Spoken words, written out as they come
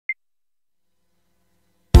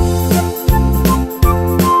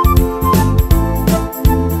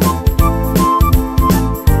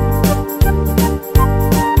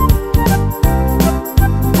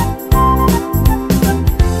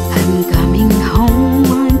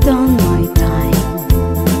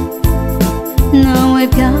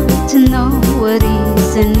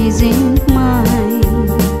and isn't mine.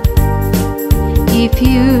 If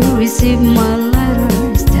you receive my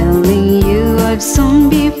letters telling you I've soon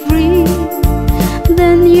be free,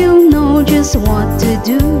 then you know just what to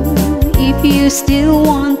do. If you still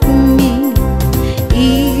want me,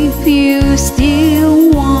 if you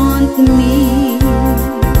still want me,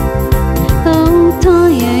 I'll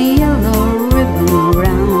tie a yellow ribbon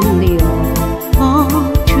around the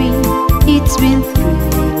old tree. It's been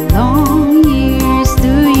 3 long years,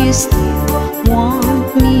 do you still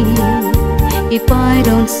want me? If I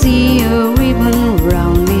don't see a ribbon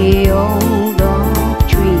round the old oak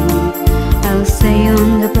tree, I'll stay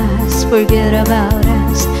on the bus, forget about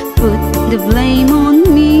us, put the blame on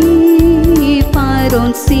me. If I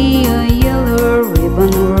don't see a yellow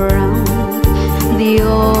ribbon around the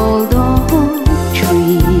old oak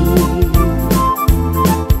tree.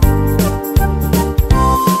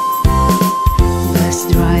 Bus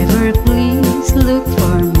driver, please look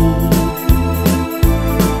for me,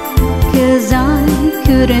 'cause I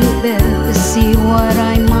couldn't bear to see what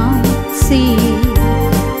I might see.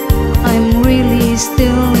 I'm really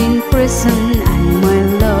still in prison, and my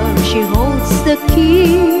love, she holds the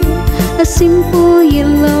key. A simple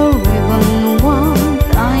yellow ribbon, what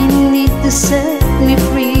I need to set me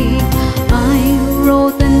free. I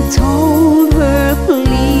wrote and told her,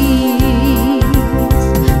 please,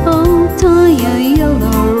 I'll tie a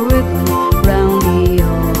yellow ribbon round the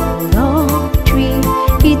old oak tree.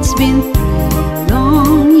 It's been 3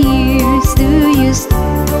 long years, do you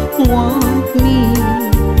still want me?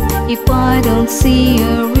 If I don't see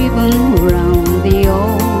a ribbon round the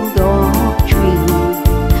old oak tree,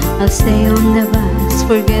 I'll stay on the bus,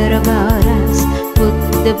 forget about us, put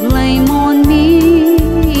the blame on me.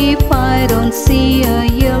 If I don't see a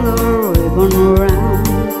yellow ribbon round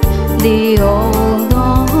the old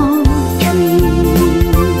oak tree.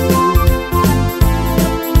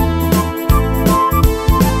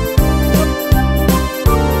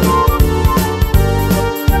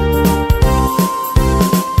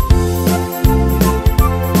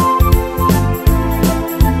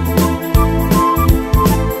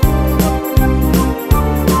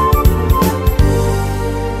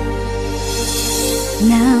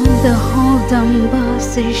 Now the whole damn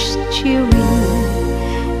bus is cheering,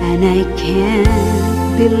 and I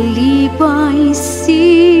can't believe I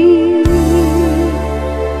see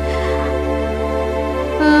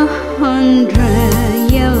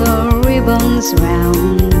 100 yellow ribbons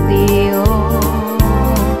round the